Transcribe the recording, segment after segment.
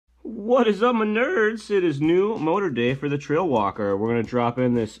What is up, my nerds? It is new motor day for the Trailwalker. We're going to drop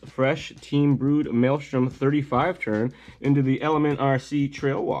in this fresh Team Brewed Maelstrom 35 turn into the Element RC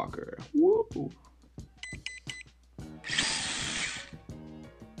Trailwalker. Woo!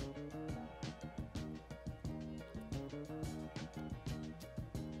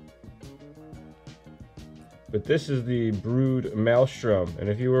 But this is the Brewed Maelstrom, and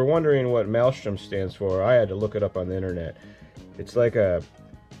if you were wondering what Maelstrom stands for, I had to look it up on the internet. It's like a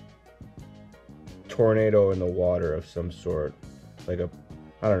tornado in the water of some sort. Like a,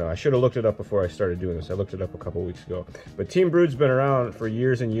 I don't know, I should have looked it up before I started doing this. I looked it up a couple weeks ago. But Team Brewed's been around for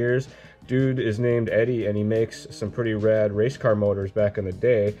years and years. Dude is named Eddie, and he makes some pretty rad race car motors back in the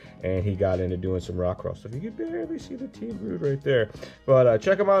day, and he got into doing some rock crawl stuff. You can barely see the Team Brewed right there. But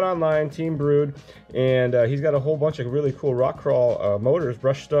check him out online, Team Brewed, and he's got a whole bunch of really cool rock crawl motors,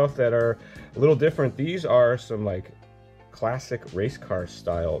 brush stuff that are a little different. These are some like classic race car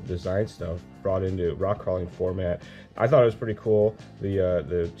style design stuff brought into rock crawling format. I thought it was pretty cool.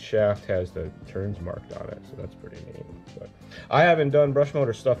 The shaft has the turns marked on it, so that's pretty neat. But I haven't done brush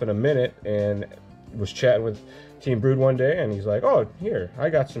motor stuff in a minute, and was chatting with Team Brewed one day, and he's like, "Oh, here, I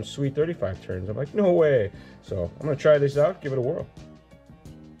got some sweet 35 turns." I'm like, "No way!" So I'm gonna try this out, give it a whirl.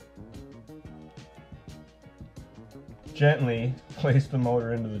 Gently place the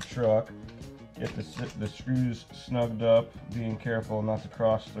motor into the truck. Get the screws snugged up, being careful not to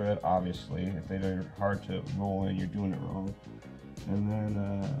cross thread, obviously. If they're hard to roll in, you're doing it wrong. And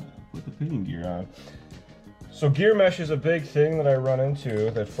then put the pinion gear on. So gear mesh is a big thing that I run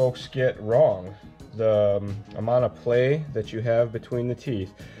into that folks get wrong. The amount of play that you have between the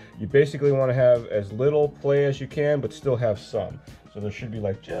teeth. You basically want to have as little play as you can, but still have some. So there should be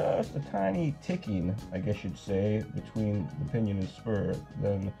like just a tiny ticking, I guess you'd say, between the pinion and spur.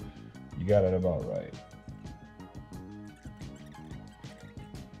 Then you got it about right.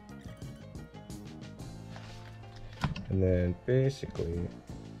 And then basically,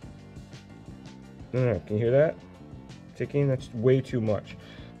 can you hear that? Ticking? That's way too much.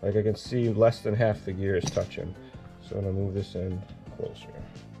 Like I can see less than half the gear is touching. So I'm gonna move this in closer.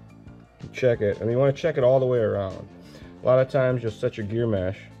 Check it, and you wanna check it all the way around. A lot of times you'll set your gear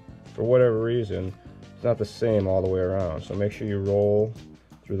mesh, for whatever reason, it's not the same all the way around. So make sure you roll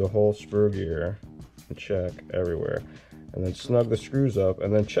through the whole spur gear and check everywhere, and then snug the screws up,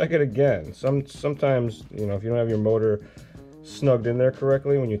 and then check it again. Sometimes, you know, if you don't have your motor snugged in there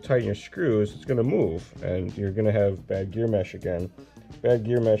correctly, when you tighten your screws, it's going to move, and you're going to have bad gear mesh again. Bad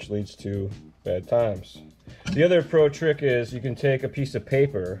gear mesh leads to bad times. The other pro trick is you can take a piece of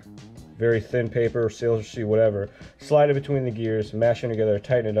paper, very thin paper, sailor sheet, whatever, slide it between the gears, mash them together,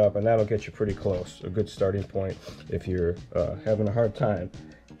 tighten it up, and that'll get you pretty close. A good starting point if you're having a hard time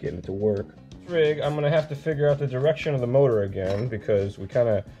getting it to work. Rig, I'm gonna have to figure out the direction of the motor again, because we kind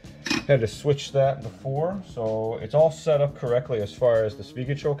of had to switch that before. So it's all set up correctly as far as the speed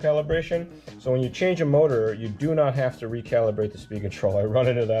control calibration. So when you change a motor, you do not have to recalibrate the speed control. I run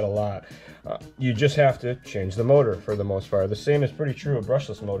into that a lot. You just have to change the motor for the most part. The same is pretty true of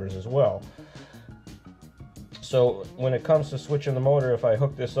brushless motors as well. So when it comes to switching the motor, if I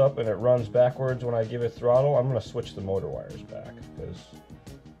hook this up and it runs backwards when I give it throttle, I'm gonna switch the motor wires back, because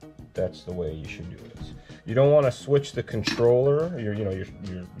that's the way you should do it. You don't want to switch the controller, your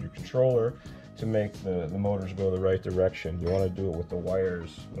controller, to make the motors go the right direction. You want to do it with the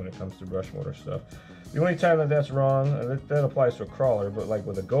wires when it comes to brush motor stuff. The only time that that's wrong, that applies to a crawler, but like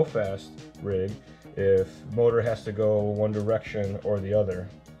with a go fast rig, if motor has to go one direction or the other,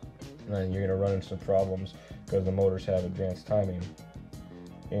 then you're going to run into some problems because the motors have advanced timing.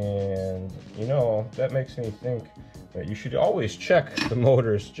 And you know, that makes me think that you should always check the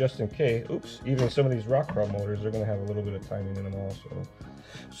motors just in case. Oops, even some of these rock crawl motors are going to have a little bit of timing in them also.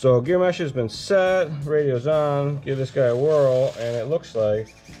 So gear mesh has been set, radio's on, give this guy a whirl, and it looks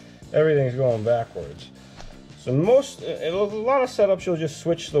like everything's going backwards. So a lot of setups you'll just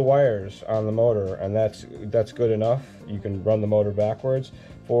switch the wires on the motor, and that's good enough. You can run the motor backwards.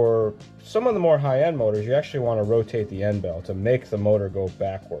 For some of the more high-end motors, you actually want to rotate the end bell to make the motor go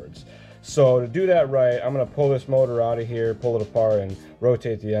backwards. So to do that right, I'm going to pull this motor out of here, pull it apart, and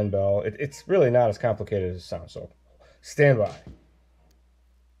rotate the end bell. It's really not as complicated as it sounds, so stand by.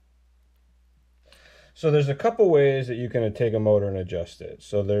 So there's a couple ways that you can take a motor and adjust it.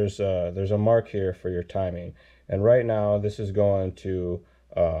 So there's a mark here for your timing, and right now this is going to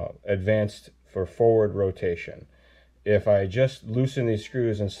advanced for forward rotation. If I just loosen these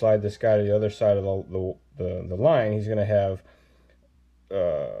screws and slide this guy to the other side of the line, he's going to have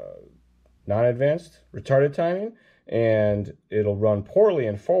non-advanced retarded timing, and it'll run poorly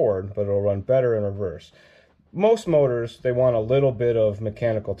in forward, but it'll run better in reverse. most motors, they want a little bit of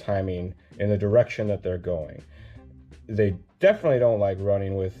mechanical timing in the direction that they're going. They definitely don't like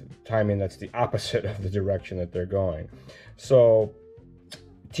running with timing that's the opposite of the direction that they're going. So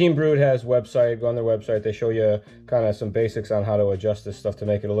Team Brood has a website. Go on their website. They show you kind of some basics on how to adjust this stuff to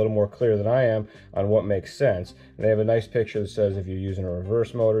make it a little more clear than I am on what makes sense. And they have a nice picture that says if you're using a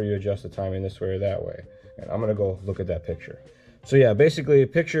reverse motor, you adjust the timing this way or that way. And I'm going to go look at that picture. So yeah, basically a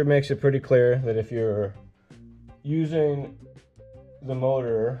picture makes it pretty clear that if you're using the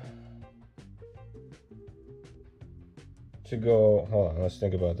motor to go, hold on, let's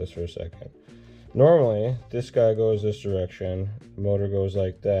think about this for a second. Normally, this guy goes this direction, the motor goes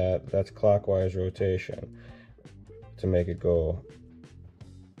like that, that's clockwise rotation to make it go,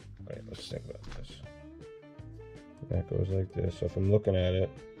 wait, let's think about this. That goes like this, so if I'm looking at it,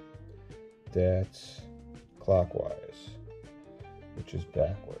 that's clockwise, which is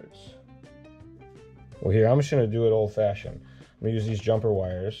backwards. Well here, I'm just gonna do it old fashioned. I'm gonna use these jumper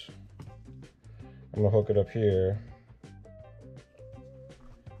wires. I'm gonna hook it up here.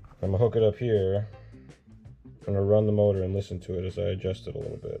 I'm gonna hook it up here. I'm gonna run the motor and listen to it as I adjust it a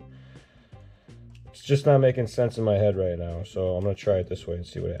little bit. It's just not making sense in my head right now, so I'm gonna try it this way and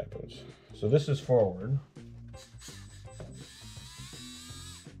see what happens. So this is forward.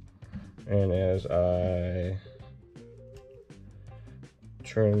 And as I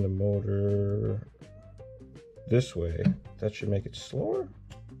turn the motor this way, that should make it slower.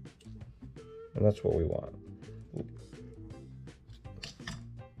 And that's what we want.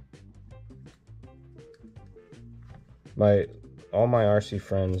 All my RC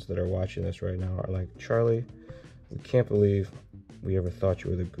friends that are watching this right now are like, Charlie, we can't believe we ever thought you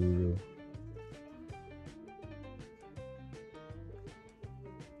were the guru.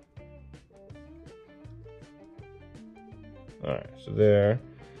 Alright, so there.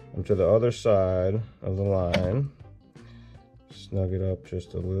 I'm to the other side of the line. Snug it up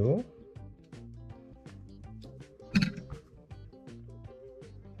just a little.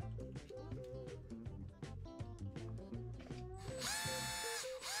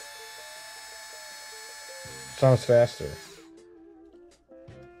 Sounds faster.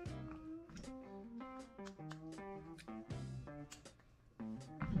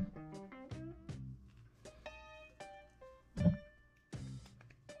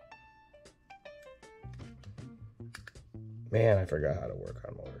 Man, I forgot how to work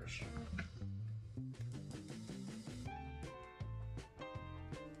on motors.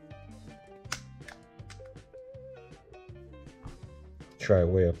 Try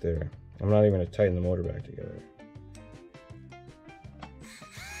way up there. I'm not even going to tighten the motor back together.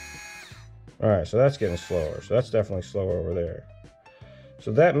 Alright, so that's getting slower. So that's definitely slower over there.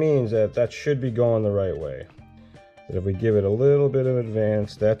 So that means that that should be going the right way. That if we give it a little bit of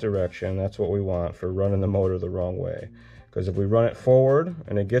advance that direction, that's what we want for running the motor the wrong way. Because if we run it forward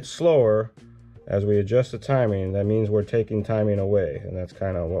and it gets slower, as we adjust the timing, that means we're taking timing away, and that's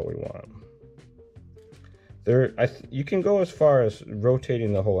kind of what we want. You can go as far as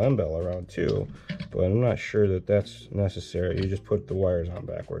rotating the whole M-bell around too, but I'm not sure that that's necessary. You just put the wires on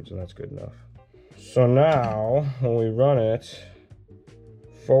backwards and that's good enough. So now, when we run it,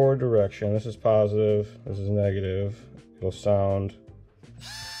 forward direction, this is positive, this is negative, it'll sound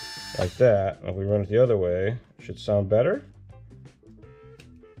like that. If we run it the other way, it should sound better.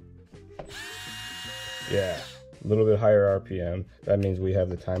 Yeah, a little bit higher RPM. That means we have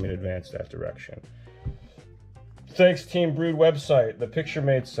the timing advanced that direction. Thanks, Team Brood website. The picture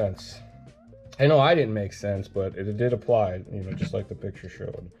made sense. I know I didn't make sense, but it did apply, you know, just like the picture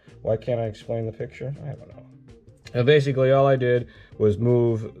showed. Why can't I explain the picture? I don't know. And basically, all I did was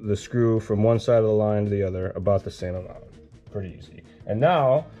move the screw from one side of the line to the other about the same amount. Pretty easy. And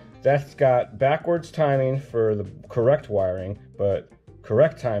now, that's got backwards timing for the correct wiring, but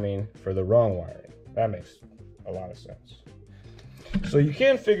correct timing for the wrong wiring. That makes a lot of sense. So you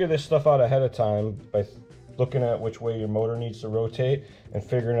can figure this stuff out ahead of time by looking at which way your motor needs to rotate and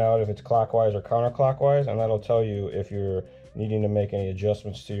figuring out if it's clockwise or counterclockwise, and that'll tell you if you're needing to make any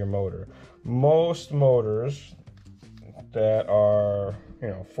adjustments to your motor. Most motors that are, you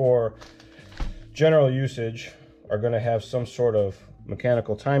know, for general usage are going to have some sort of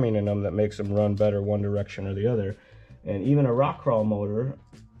mechanical timing in them that makes them run better one direction or the other. And even a rock crawl motor,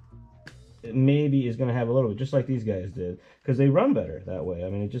 it maybe is going to have a little bit, just like these guys did, because they run better that way. I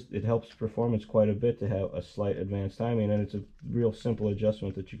mean, it helps performance quite a bit to have a slight advanced timing, and it's a real simple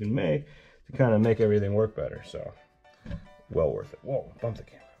adjustment that you can make to kind of make everything work better. So, well worth it. Whoa, bump the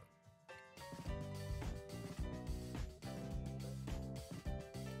camera.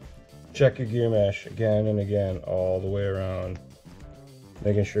 Check your gear mesh again and again all the way around,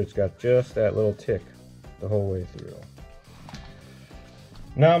 making sure it's got just that little tick the whole way through.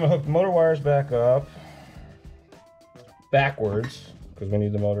 Now I'm gonna hook the motor wires back up backwards, because we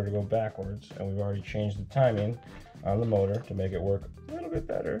need the motor to go backwards, and we've already changed the timing on the motor to make it work a little bit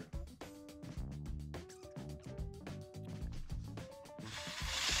better.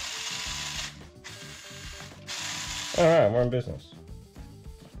 All right, we're in business.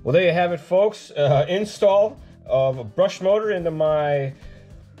 Well, there you have it, folks. Install of a brush motor into my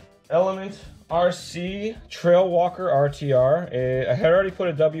Element RC Trailwalker RTR. I had already put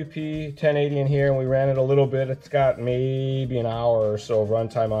a WP 1080 in here and we ran it a little bit. It's got maybe an hour or so of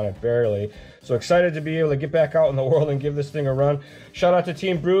runtime on it, barely. So excited to be able to get back out in the world and give this thing a run. Shout out to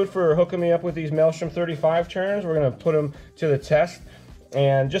Team Brood for hooking me up with these Maelstrom 35 turns. We're gonna put them to the test.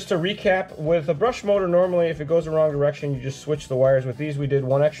 And just to recap, with a brush motor, normally if it goes the wrong direction, you just switch the wires. With these, we did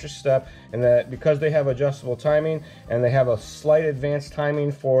one extra step, and that because they have adjustable timing and they have a slight advanced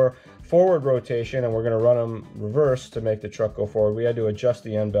timing for forward rotation, and we're going to run them reverse to make the truck go forward, we had to adjust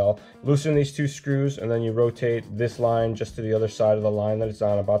the end bell, loosen these two screws, and then you rotate this line just to the other side of the line that it's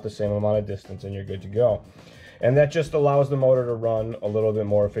on, about the same amount of distance, and you're good to go. And that just allows the motor to run a little bit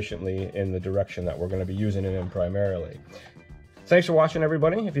more efficiently in the direction that we're going to be using it in primarily. Thanks for watching,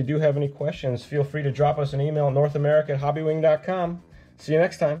 everybody. If you do have any questions, feel free to drop us an email at northamerica@hobbywing.com. See you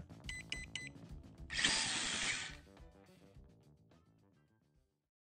next time.